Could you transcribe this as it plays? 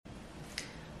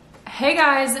Hey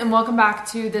guys, and welcome back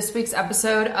to this week's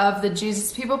episode of the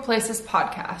Jesus People Places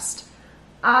podcast.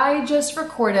 I just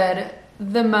recorded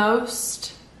the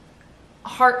most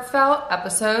heartfelt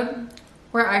episode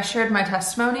where I shared my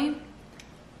testimony.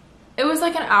 It was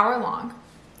like an hour long.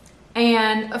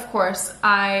 And of course,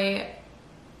 I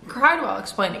cried while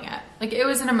explaining it. Like, it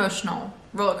was an emotional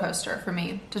roller coaster for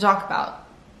me to talk about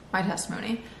my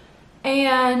testimony.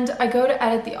 And I go to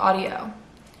edit the audio,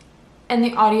 and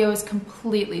the audio is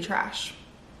completely trash.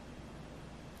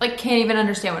 Like, can't even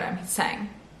understand what I'm saying.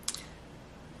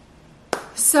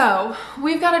 So,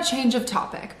 we've got a change of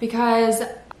topic because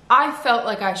I felt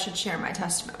like I should share my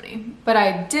testimony, but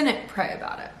I didn't pray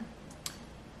about it.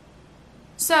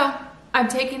 So, I'm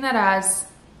taking that as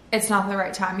it's not the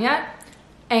right time yet,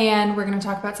 and we're going to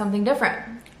talk about something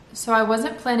different. So, I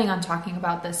wasn't planning on talking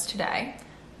about this today.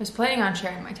 I was planning on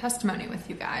sharing my testimony with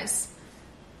you guys.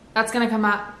 That's going to come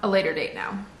at a later date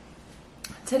now.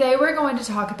 Today we're going to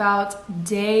talk about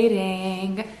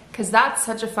dating, because that's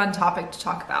such a fun topic to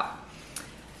talk about.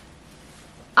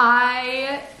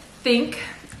 I think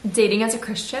dating as a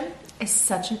Christian is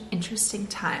such an interesting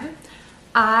time.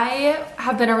 I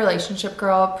have been a relationship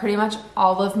girl pretty much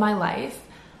all of my life.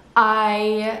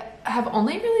 I have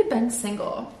only really been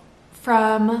single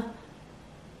from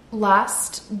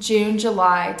last June,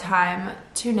 July time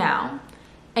to now.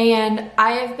 And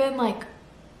I have been like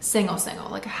single.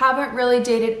 Like, I haven't really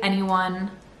dated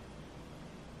anyone,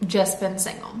 just been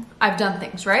single. I've done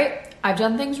things right. I've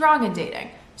done things wrong in dating.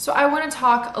 So I want to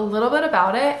talk a little bit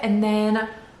about it, and then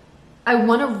I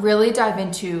want to really dive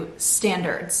into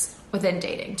standards within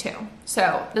dating too.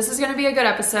 So this is going to be a good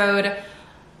episode.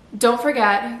 Don't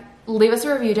forget, leave us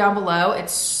a review down below.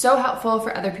 It's so helpful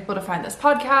for other people to find this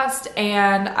podcast,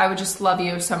 and I would just love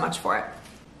you so much for it.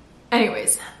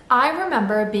 Anyways, I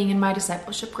remember being in my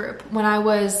discipleship group when I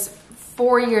was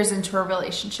 4 years into a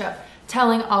relationship,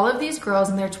 telling all of these girls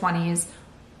in their 20s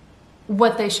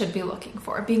what they should be looking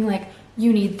for. Being like,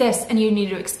 you need this, and you need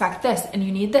to expect this, and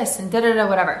you need this, and da-da-da,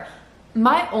 whatever.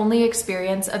 My only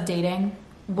experience of dating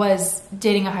was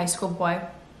dating a high school boy.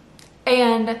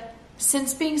 And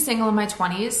since being single in my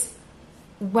 20s,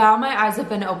 wow, my eyes have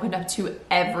been opened up to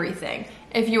everything.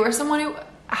 If you are someone who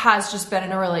has just been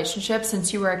in a relationship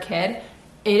since you were a kid,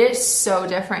 it is so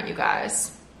different, you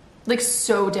guys. Like,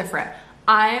 so different.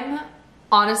 I'm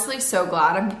honestly so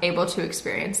glad I'm able to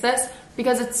experience this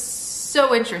because it's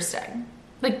so interesting.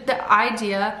 Like, the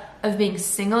idea of being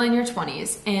single in your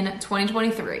 20s in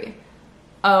 2023,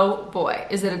 oh boy,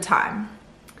 is it a time.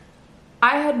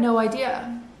 I had no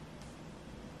idea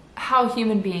how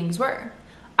human beings were.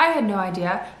 I had no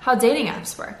idea how dating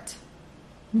apps worked.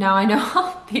 Now I know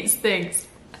all these things.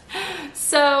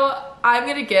 So I'm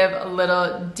going to give a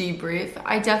little debrief.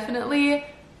 I definitely,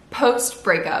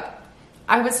 post-breakup,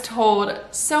 I was told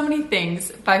so many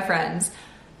things by friends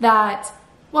that,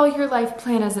 well, your life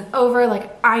plan isn't over.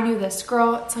 Like, I knew this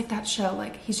girl. It's like that show,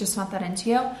 like, He's Just Not That Into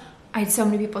You. I had so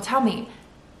many people tell me,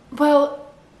 well,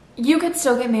 you could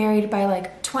still get married by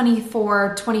like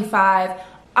 24, 25.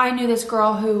 I knew this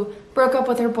girl who broke up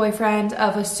with her boyfriend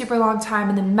of a super long time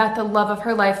and then met the love of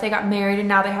her life. They got married and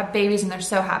now they have babies and they're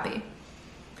so happy.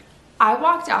 I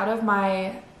walked out of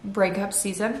my breakup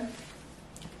season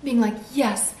being like,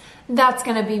 yes, that's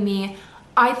gonna be me.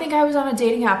 I think I was on a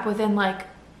dating app within like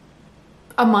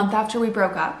a month after we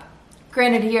broke up.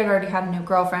 Granted, he had already had a new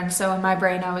girlfriend, so in my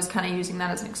brain I was kind of using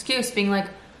that as an excuse, being like,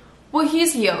 well,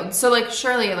 he's healed, so like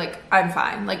surely like I'm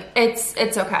fine. Like, it's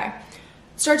okay.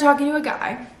 Started talking to a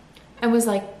guy and was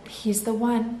like, he's the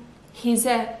one. He's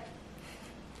it.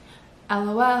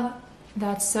 LOL.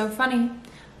 That's so funny.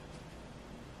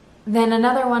 Then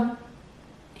another one.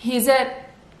 He's it.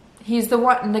 He's the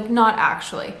one. Like, not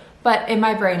actually. But in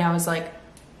my brain, I was like,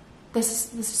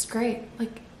 this is great.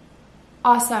 Like,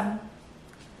 awesome.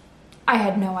 I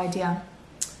had no idea.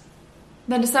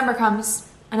 Then December comes.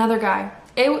 Another guy.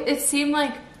 It seemed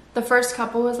like the first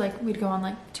couple was like, we'd go on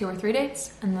like 2 or 3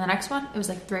 dates. And the next one, it was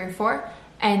like 3 or 4.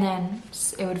 And then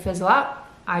it would fizzle out.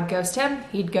 I'd ghost him.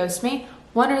 He'd ghost me.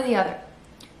 One or the other.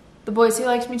 The boys who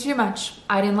liked me too much,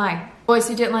 I didn't like. Boys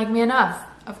who didn't like me enough,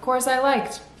 of course I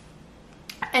liked.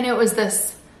 And it was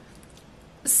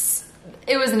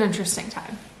an interesting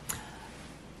time.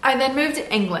 I then moved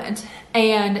to England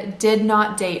and did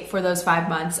not date for those 5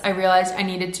 months. I realized I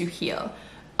needed to heal.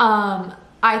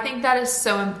 I think that is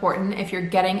so important if you're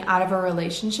getting out of a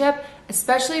relationship,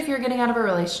 especially if you're getting out of a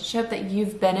relationship that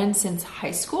you've been in since high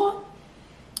school.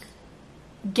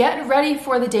 Get ready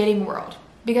for the dating world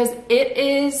because it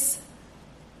is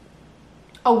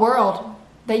a world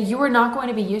that you are not going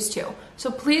to be used to. So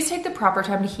please take the proper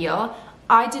time to heal.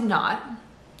 I did not.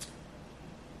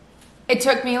 it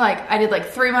took me like, I did like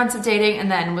 3 months of dating and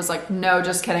then was like, no,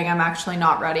 just kidding. I'm actually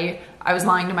not ready. I was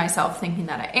lying to myself thinking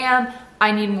that I am.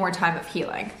 I need more time of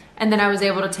healing. And then I was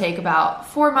able to take about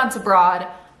 4 months abroad,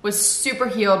 was super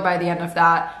healed by the end of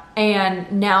that, and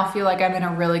now feel like I'm in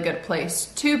a really good place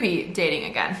to be dating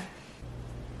again.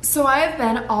 So I have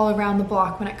been all around the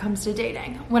block when it comes to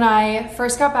dating. When I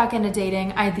first got back into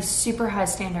dating, I had these super high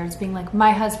standards, being like,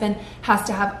 my husband has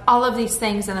to have all of these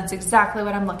things and that's exactly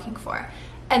what I'm looking for.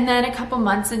 And then a couple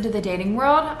months into the dating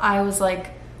world, I was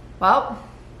like, well,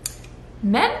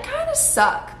 men kind of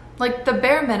suck. Like the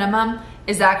bare minimum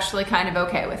is actually kind of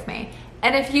okay with me.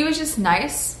 And if he was just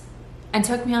nice and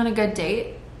took me on a good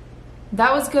date,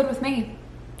 that was good with me.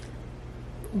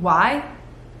 Why?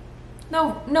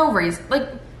 No reason. Like,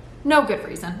 no good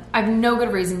reason. I have no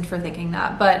good reason for thinking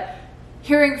that. But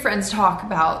hearing friends talk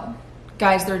about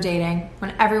guys they're dating,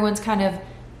 when everyone's kind of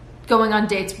going on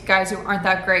dates with guys who aren't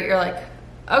that great, you're like,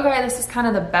 okay, this is kind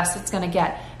of the best it's gonna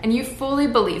get. And you fully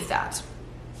believe that.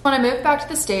 When I moved back to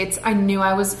the States, I knew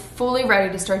I was fully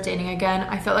ready to start dating again.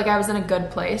 I felt like I was in a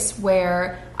good place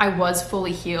where I was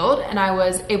fully healed and I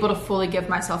was able to fully give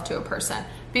myself to a person.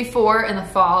 Before, in the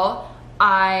fall,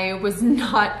 I was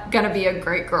not gonna be a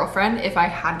great girlfriend if I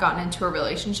had gotten into a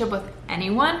relationship with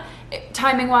anyone.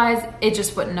 Timing-wise, it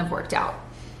just wouldn't have worked out.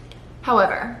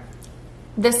 However,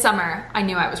 this summer, I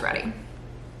knew I was ready.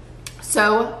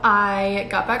 So I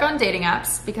got back on dating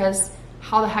apps because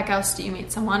how the heck else do you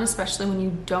meet someone, especially when you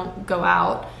don't go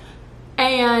out?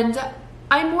 And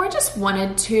I more just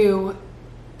wanted to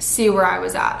see where I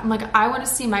was at. I'm like, I want to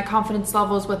see my confidence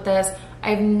levels with this.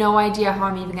 I have no idea how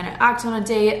I'm even going to act on a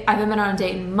date. I haven't been on a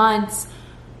date in months.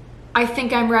 I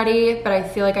think I'm ready, but I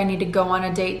feel like I need to go on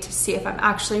a date to see if I'm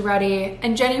actually ready.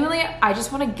 And genuinely, I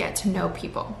just want to get to know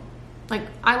people. Like,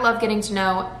 I love getting to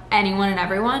know anyone and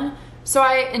everyone, so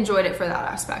I enjoyed it for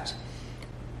that aspect.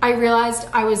 I realized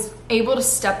I was able to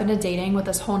step into dating with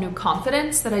this whole new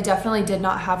confidence that I definitely did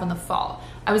not have in the fall.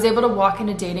 I was able to walk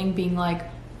into dating being like,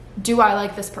 do I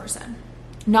like this person?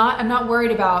 I'm not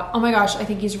worried about, oh my gosh, I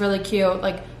think he's really cute.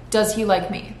 Like, does he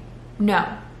like me?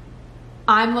 No.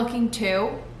 I'm looking too.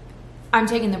 I'm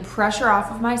taking the pressure off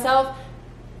of myself.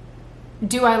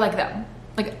 Do I like them?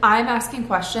 Like, I'm asking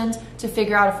questions to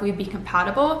figure out if we'd be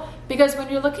compatible, because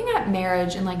when you're looking at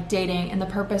marriage and like dating and the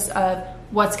purpose of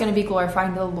what's going to be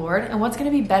glorifying to the Lord and what's going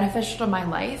to be beneficial to my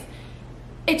life,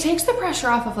 it takes the pressure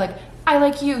off of like, I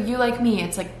like you, you like me.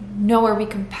 It's like, no, are we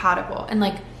compatible? And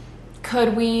like,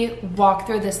 could we walk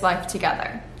through this life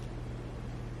together?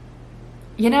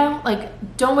 You know,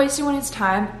 like, don't waste anyone's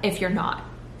time if you're not.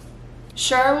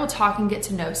 Sure, we'll talk and get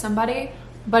to know somebody,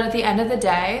 but at the end of the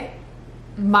day,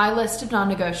 my list of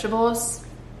non-negotiables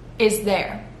is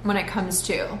there when it comes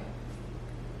to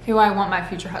who I want my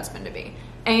future husband to be.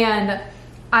 And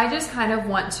I just kind of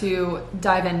want to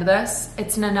dive into this.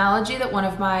 It's an analogy that one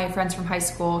of my friends from high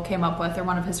school came up with, or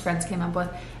one of his friends came up with,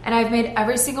 and I've made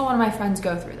every single one of my friends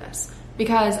go through this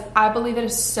because I believe it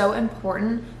is so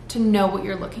important to know what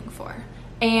you're looking for.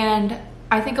 And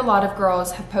I think a lot of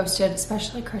girls have posted,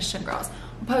 especially Christian girls,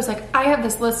 will post like, I have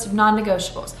this list of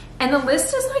non-negotiables, and the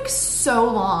list is like so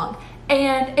long.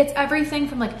 And it's everything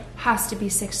from like, has to be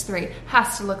 6'3",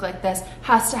 has to look like this,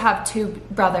 has to have 2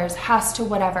 brothers, has to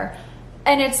whatever.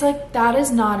 And it's like, that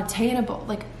is not attainable.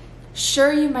 Like,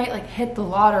 sure, you might like hit the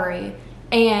lottery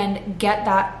and get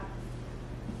that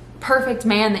perfect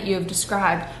man that you have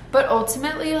described, but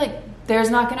ultimately, like,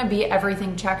 there's not going to be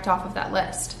everything checked off of that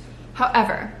list.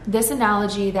 However, this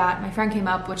analogy that my friend came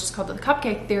up, which is called the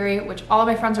cupcake theory, which all of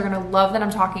my friends are going to love that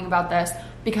I'm talking about this,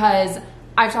 because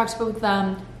I've talked with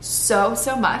them so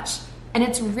much, and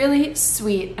it's really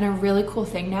sweet and a really cool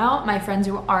thing now. My friends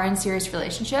who are in serious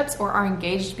relationships or are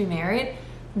engaged to be married,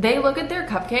 they look at their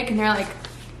cupcake and they're like,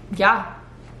 yeah,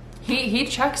 he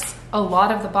checks a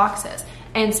lot of the boxes.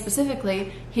 And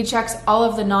specifically, he checks all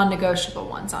of the non-negotiable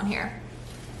ones on here.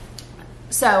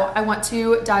 So I want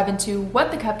to dive into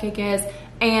what the cupcake is,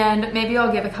 and maybe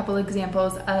I'll give a couple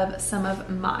examples of some of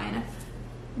mine.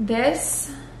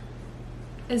 This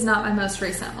is not my most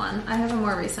recent one. I have a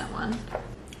more recent one.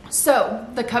 So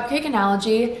the cupcake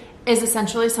analogy is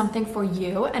essentially something for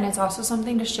you, and it's also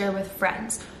something to share with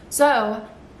friends. So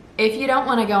if you don't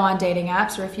want to go on dating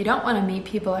apps, or if you don't want to meet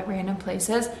people at random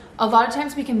places, a lot of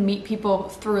times we can meet people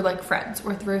through like friends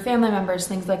or through family members,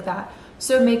 things like that.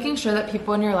 So making sure that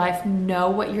people in your life know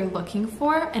what you're looking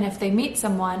for, and if they meet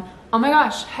someone, oh my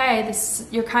gosh, hey,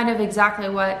 you're kind of exactly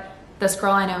what this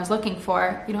girl I know is looking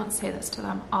for. You don't say this to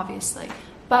them, obviously,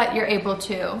 but you're able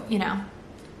to, you know,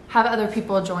 have other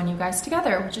people join you guys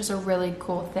together, which is a really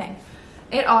cool thing.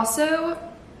 It also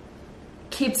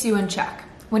keeps you in check.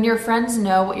 When your friends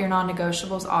know what your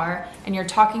non-negotiables are and you're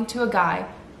talking to a guy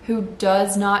who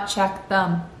does not check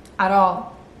them at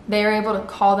all, they are able to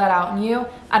call that out in you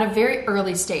at a very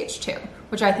early stage too,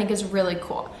 which I think is really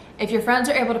cool. If your friends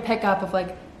are able to pick up of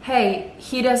like, hey,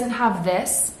 he doesn't have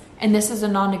this and this is a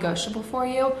non-negotiable for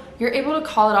you, you're able to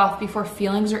call it off before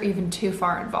feelings are even too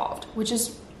far involved, which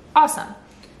is awesome.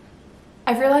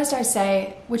 I've realized I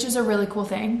say, which is a really cool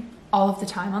thing, all of the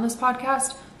time on this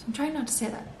podcast, so I'm trying not to say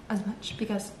that as much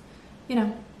because, you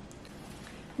know,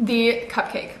 the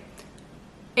cupcake.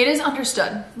 It is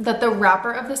understood that the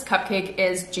wrapper of this cupcake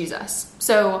is Jesus.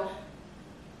 So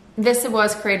this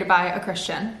was created by a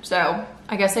Christian, so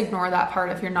I guess ignore that part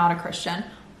if you're not a Christian,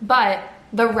 but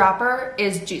the wrapper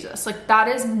is Jesus. Like, that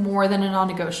is more than a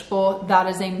non-negotiable. That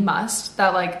is a must,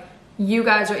 that like you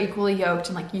guys are equally yoked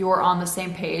and like you're on the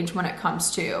same page when it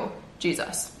comes to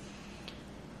Jesus.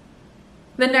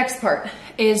 The next part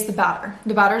is the batter.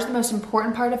 The batter is the most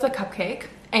important part of the cupcake,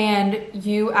 and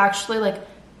you actually like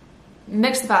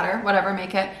mix the batter, whatever,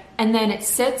 make it, and then it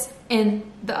sits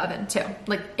in the oven too.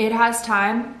 Like, it has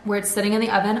time where it's sitting in the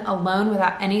oven alone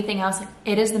without anything else. Like,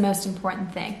 it is the most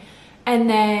important thing. And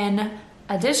then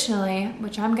additionally,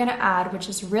 which I'm gonna add, which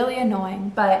is really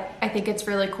annoying, but I think it's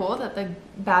really cool that the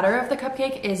batter of the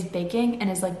cupcake is baking and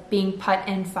is like being put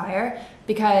in fire,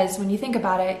 because when you think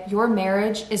about it, your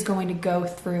marriage is going to go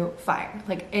through fire.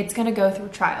 Like, it's gonna go through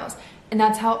trials, and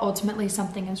that's how ultimately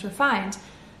something is refined.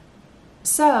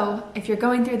 So if you're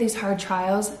going through these hard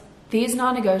trials, these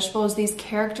non-negotiables, these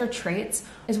character traits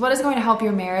is what is going to help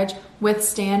your marriage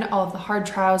withstand all of the hard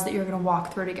trials that you're going to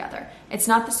walk through together. It's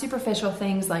not the superficial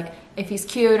things like if he's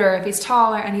cute or if he's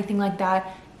tall or anything like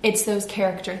that. It's those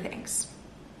character things.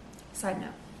 Side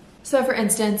note. So for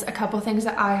instance, a couple things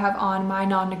that I have on my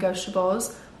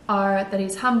non-negotiables are that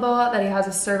he's humble, that he has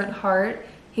a servant heart,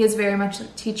 he has very much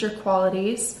like teacher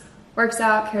qualities, works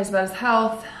out, cares about his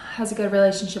health, has a good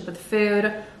relationship with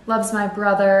food, loves my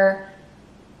brother.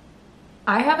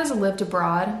 I have as a lived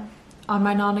abroad on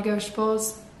my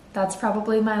non-negotiables. That's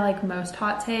probably my like most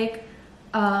hot take.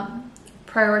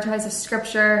 Prioritizes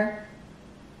scripture,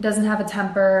 doesn't have a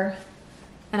temper,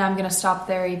 and I'm gonna stop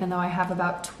there even though I have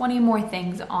about 20 more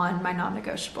things on my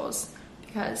non-negotiables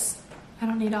because I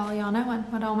don't need all of y'all knowing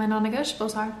what all my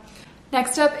non-negotiables are.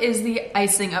 Next up is the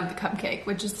icing of the cupcake,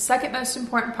 which is the second most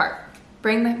important part.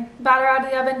 Bring the batter out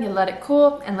of the oven, you let it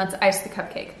cool, and let's ice the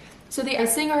cupcake. So the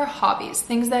icing are hobbies,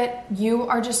 things that you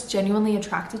are just genuinely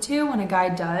attracted to when a guy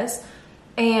does,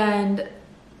 and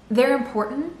they're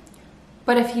important,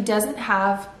 but if he doesn't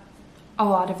have a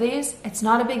lot of these, it's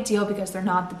not a big deal because they're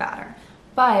not the batter,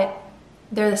 but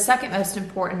they're the second most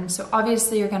important, so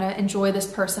obviously you're gonna enjoy this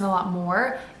person a lot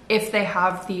more if they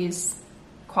have these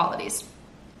qualities.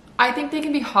 I think they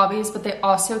can be hobbies, but they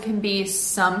also can be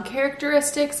some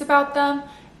characteristics about them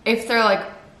if they're like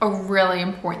a really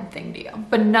important thing to you.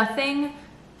 But nothing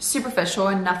superficial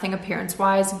and nothing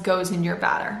appearance-wise goes in your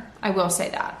batter. I will say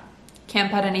that.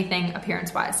 Can't put anything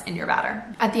appearance-wise in your batter.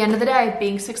 At the end of the day,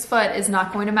 being 6 foot is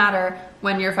not going to matter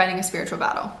when you're fighting a spiritual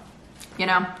battle. You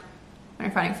know, when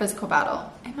you're fighting a physical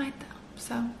battle, it might though.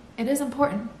 So it is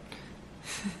important.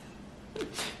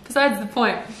 Besides the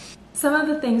point. Some of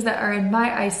the things that are in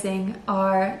my icing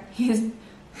are he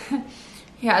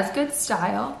has good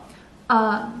style.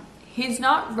 He's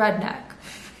not redneck.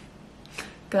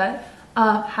 Good.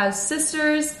 Has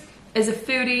sisters, is a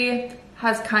foodie,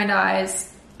 has kind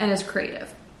eyes, and is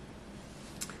creative.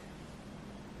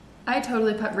 I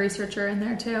totally put researcher in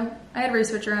there too. I had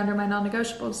researcher under my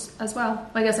non-negotiables as well.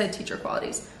 I guess I had teacher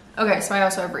qualities. Okay, so I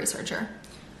also have researcher.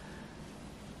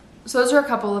 So those are a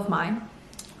couple of mine.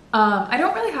 I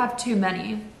don't really have too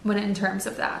many in terms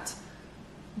of that,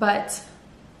 but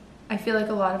I feel like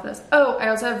a lot of those. Oh, I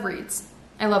also have reads.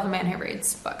 I love a man who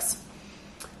reads books.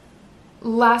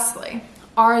 Lastly,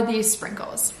 are these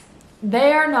sprinkles.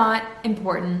 They are not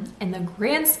important in the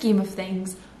grand scheme of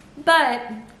things, but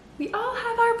we all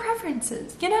have our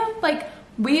preferences, you know? Like,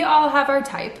 we all have our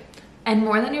type, and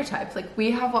more than your type. Like,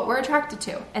 we have what we're attracted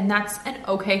to, and that's an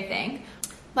okay thing.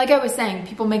 Like I was saying,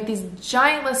 people make these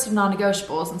giant lists of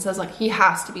non-negotiables and says like, he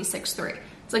has to be 6'3".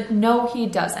 It's like, no, he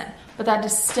doesn't. But that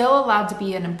is still allowed to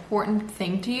be an important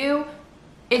thing to you.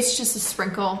 It's just a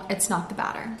sprinkle. It's not the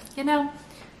batter, you know?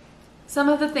 Some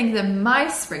of the things in my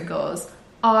sprinkles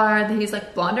are that he's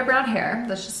like blonde or brown hair.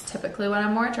 That's just typically what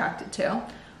I'm more attracted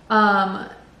to.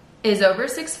 Is over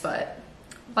 6 foot,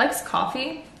 likes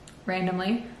coffee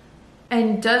randomly,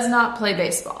 and does not play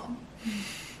baseball.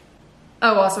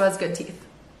 Oh, also has good teeth.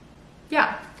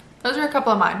 Yeah, those are a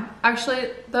couple of mine.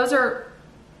 Actually, those are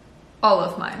all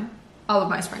of mine, all of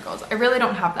my sprinkles. I really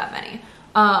don't have that many.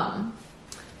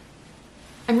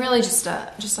 And I'm really just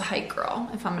a height girl,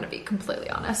 if I'm gonna be completely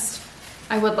honest.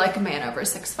 I would like a man over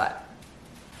 6 foot.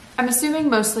 I'm assuming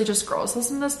mostly just girls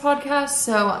listen to this podcast,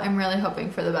 so I'm really hoping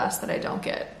for the best that I don't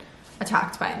get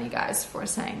attacked by any guys for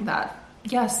saying that.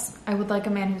 Yes, I would like a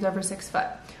man who's over 6 foot.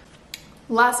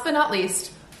 Last but not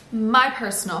least, my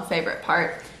personal favorite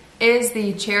part is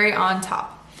the cherry on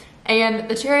top. And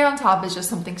the cherry on top is just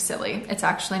something silly. It's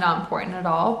actually not important at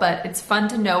all, but it's fun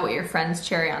to know what your friend's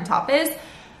cherry on top is,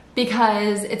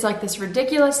 because it's like this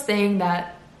ridiculous thing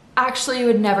that actually you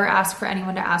would never ask for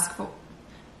anyone to ask for.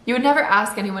 You would never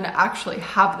ask anyone to actually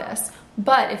have this,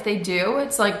 but if they do,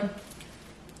 it's like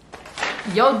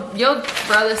you'll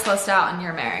throw this list out and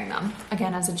you're marrying them.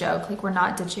 Again, as a joke, like, we're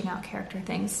not ditching out character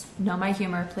things. Know my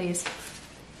humor, please.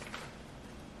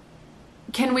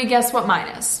 Can we guess what mine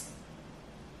is?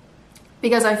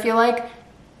 Because I feel like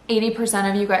 80%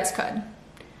 of you guys could.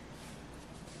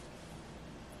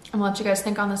 I'm gonna let you guys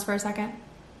think on this for a second.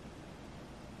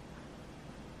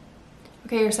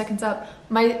 Okay, your second's up.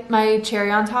 My cherry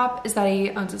on top is that he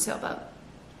owns a sailboat.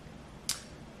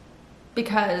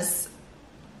 Because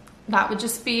that would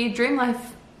just be dream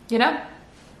life, you know?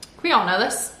 We all know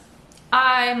this.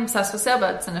 I'm obsessed with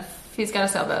sailboats, and if he's got a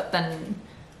sailboat, then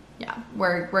yeah,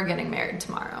 we're getting married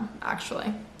tomorrow,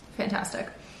 actually. Fantastic.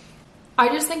 I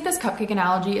just think this cupcake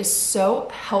analogy is so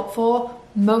helpful,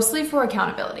 mostly for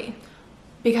accountability,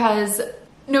 because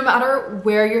no matter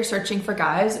where you're searching for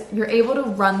guys, you're able to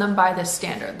run them by this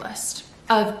standard list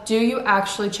of, do you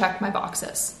actually check my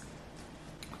boxes?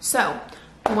 So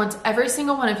I want every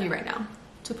single one of you right now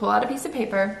to pull out a piece of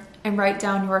paper and write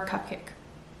down your cupcake.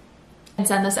 And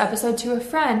send this episode to a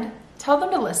friend, tell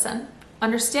them to listen,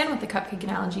 understand what the cupcake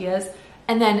analogy is,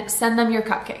 and then send them your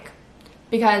cupcake.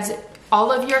 Because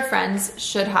all of your friends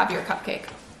should have your cupcake.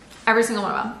 Every single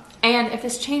one of them. And if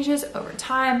this changes over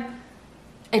time,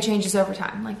 it changes over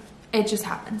time. Like, it just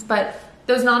happens. But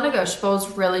those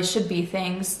non-negotiables really should be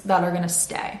things that are gonna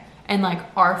stay and like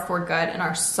are for good and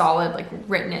are solid, like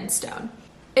written in stone.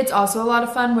 It's also a lot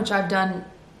of fun, which I've done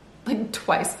like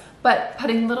twice, but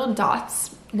putting little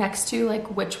dots next to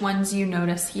like which ones you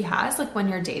notice he has, like when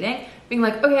you're dating, being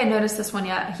like, okay, I noticed this one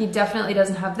yet. He definitely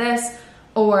doesn't have this,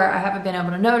 or I haven't been able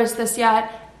to notice this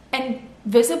yet. And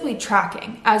visibly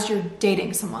tracking as you're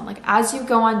dating someone, like as you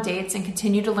go on dates and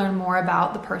continue to learn more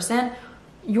about the person,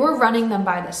 you're running them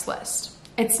by this list.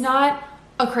 It's not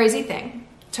a crazy thing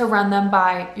to run them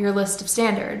by your list of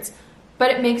standards,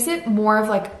 but it makes it more of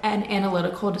like an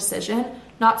analytical decision,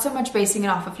 not so much basing it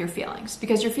off of your feelings,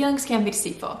 because your feelings can be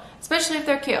deceitful, especially if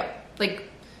they're cute. Like,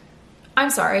 I'm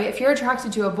sorry, if you're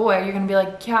attracted to a boy, you're gonna be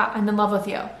like, yeah, I'm in love with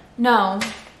you. No.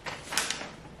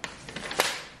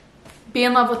 Be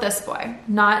in love with this boy,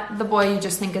 not the boy you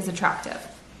just think is attractive.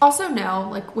 Also know,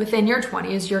 like within your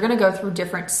 20s, you're gonna go through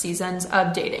different seasons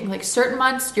of dating. Like certain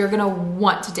months, you're gonna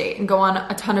want to date and go on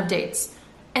a ton of dates.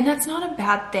 And that's not a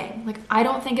bad thing. Like, I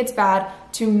don't think it's bad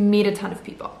to meet a ton of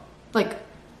people. Like,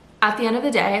 at the end of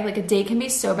the day, like a date can be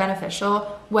so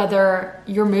beneficial, whether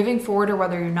you're moving forward or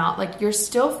whether you're not. Like, you're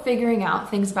still figuring out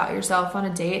things about yourself on a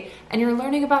date and you're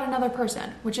learning about another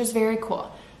person, which is very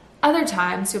cool. Other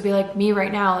times you'll be like me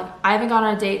right now, like I haven't gone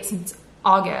on a date since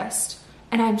August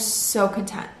and I'm so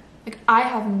content. Like, I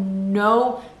have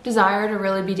no desire to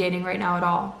really be dating right now at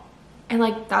all. And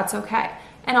like, that's okay.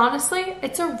 And honestly,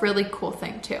 it's a really cool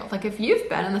thing too. Like, if you've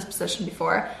been in this position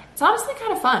before, it's honestly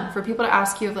kind of fun for people to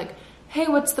ask you like, hey,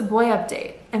 what's the boy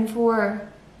update? And for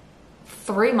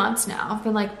 3 months now, I've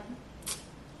been like,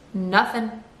 nothing.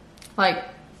 Like,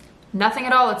 nothing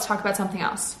at all. Let's talk about something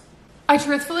else. I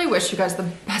truthfully wish you guys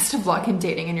the best of luck in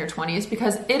dating in your 20s,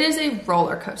 because it is a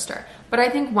roller coaster. But I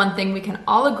think one thing we can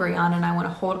all agree on, and I want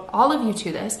to hold all of you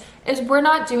to this, is we're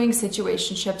not doing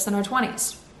situationships in our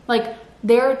 20s. Like,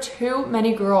 there are too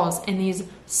many girls in these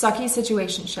sucky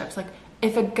situationships. Like,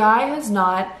 if a guy has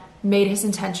not made his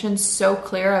intentions so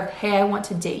clear of, hey, I want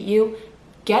to date you,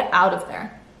 get out of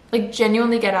there. Like,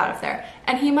 genuinely get out of there.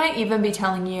 And he might even be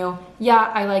telling you, yeah,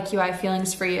 I like you, I have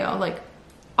feelings for you, like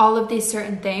all of these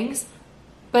certain things.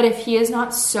 But if he is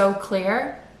not so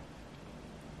clear,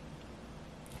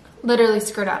 literally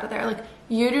skirt out of there. Like,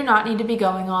 you do not need to be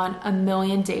going on a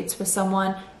million dates with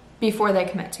someone before they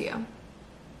commit to you.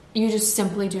 You just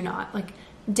simply do not. Like,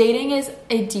 dating is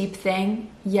a deep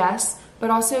thing, yes, but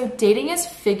also dating is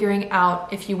figuring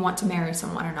out if you want to marry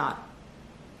someone or not.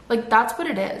 Like, that's what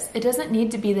it is. It doesn't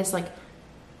need to be this like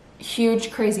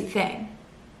huge crazy thing.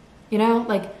 You know,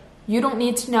 like, you don't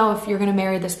need to know if you're going to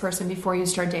marry this person before you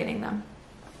start dating them.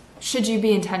 Should you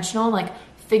be intentional, like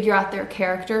figure out their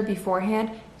character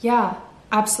beforehand? Yeah,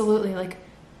 absolutely. Like,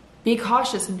 be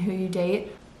cautious in who you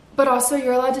date, but also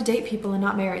you're allowed to date people and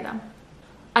not marry them.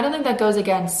 I don't think that goes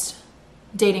against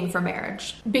dating for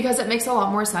marriage, because it makes a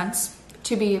lot more sense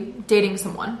to be dating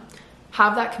someone,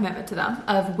 have that commitment to them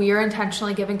of we are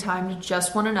intentionally giving time to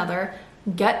just one another,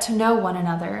 get to know one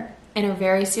another in a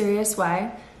very serious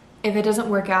way. If it doesn't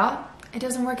work out, it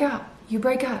doesn't work out. You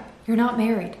break up. You're not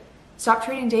married. Stop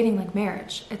treating dating like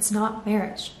marriage. It's not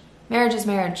marriage. Marriage is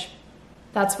marriage.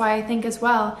 That's why I think as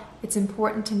well, it's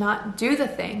important to not do the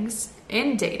things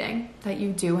in dating that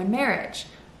you do in marriage.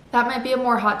 That might be a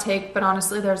more hot take, but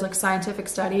honestly, there's like scientific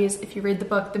studies. If you read the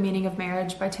book, The Meaning of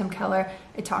Marriage by Tim Keller,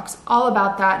 it talks all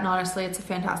about that. And honestly, it's a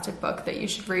fantastic book that you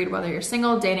should read whether you're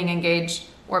single, dating, engaged,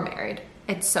 or married.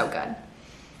 It's so good.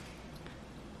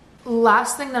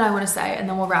 Last thing that I want to say, and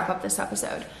then we'll wrap up this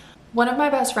episode. One of my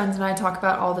best friends and I talk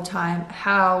about all the time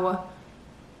how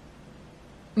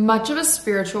much of a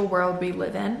spiritual world we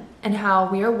live in and how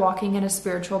we are walking in a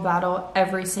spiritual battle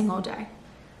every single day.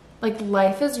 Like,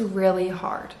 life is really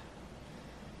hard.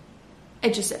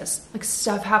 It just is. Like,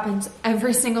 stuff happens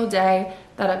every single day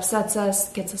that upsets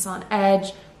us, gets us on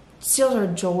edge, steals our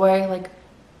joy. Like,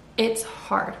 it's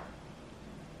hard.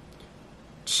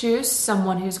 Choose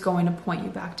someone who's going to point you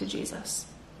back to Jesus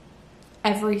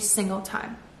every single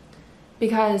time,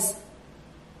 because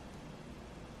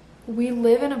we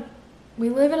live in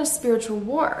a spiritual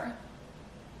war.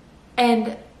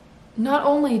 And not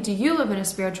only do you live in a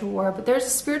spiritual war, but there's a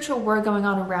spiritual war going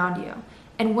on around you.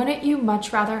 And wouldn't you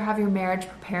much rather have your marriage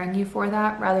preparing you for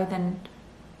that rather than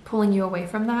pulling you away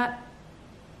from that?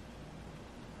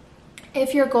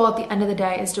 If your goal at the end of the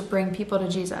day is to bring people to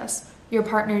Jesus, your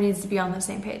partner needs to be on the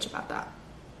same page about that.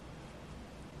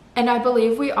 And I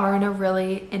believe we are in a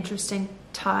really interesting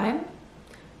time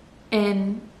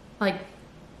in like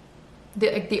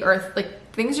the earth.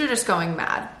 Like, things are just going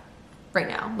mad right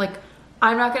now. Like,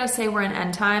 I'm not going to say we're in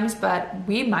end times, but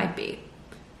we might be.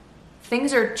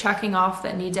 Things are checking off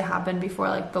that need to happen before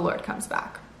like the Lord comes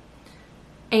back.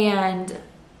 And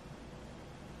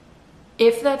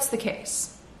if that's the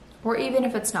case, or even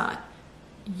if it's not,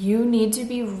 you need to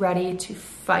be ready to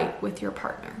fight with your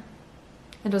partner.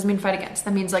 It doesn't mean fight against.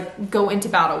 That means like go into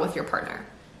battle with your partner.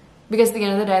 Because at the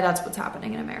end of the day, that's what's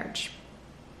happening in a marriage.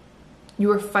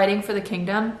 You are fighting for the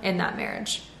kingdom in that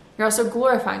marriage. You're also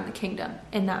glorifying the kingdom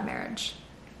in that marriage.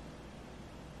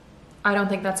 I don't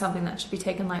think that's something that should be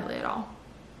taken lightly at all.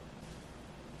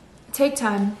 Take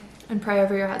time and pray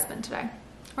over your husband today.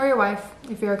 Or your wife,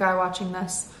 if you're a guy watching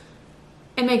this.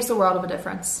 It makes a world of a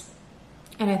difference.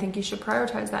 And I think you should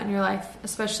prioritize that in your life,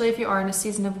 especially if you are in a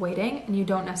season of waiting and you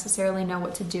don't necessarily know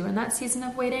what to do in that season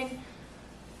of waiting.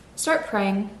 Start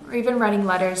praying or even writing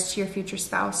letters to your future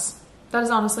spouse. That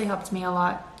has honestly helped me a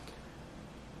lot.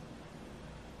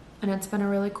 And it's been a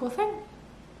really cool thing.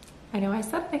 I know I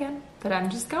said it again, but I'm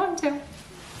just going to.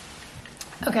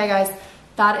 Okay, guys,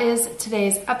 that is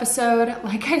today's episode.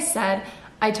 Like I said,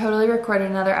 I totally recorded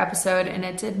another episode and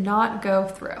it did not go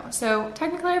through. So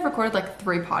technically I've recorded like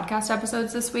 3 podcast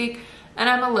episodes this week and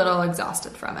I'm a little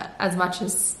exhausted from it, as much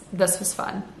as this was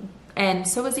fun. And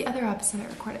so was the other episode I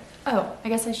recorded. Oh, I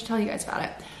guess I should tell you guys about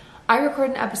it. I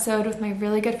recorded an episode with my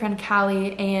really good friend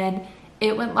Callie and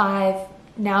it went live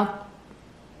now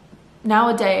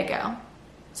a day ago.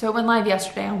 So it went live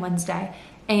yesterday on Wednesday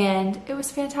and it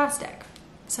was fantastic.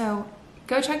 So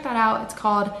go check that out. It's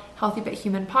called Healthy But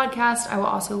Human Podcast. I will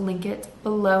also link it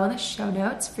below in the show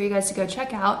notes for you guys to go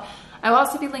check out. I will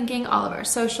also be linking all of our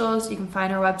socials. You can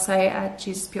find our website at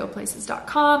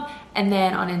JesusPeoplePlaces.com and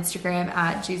then on Instagram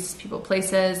at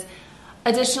JesusPeoplePlaces.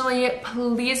 Additionally,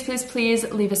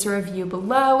 please leave us a review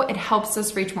below. It helps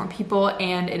us reach more people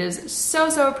and it is so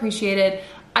appreciated.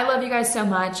 I love you guys so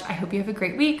much. I hope you have a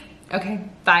great week. Okay,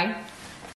 bye.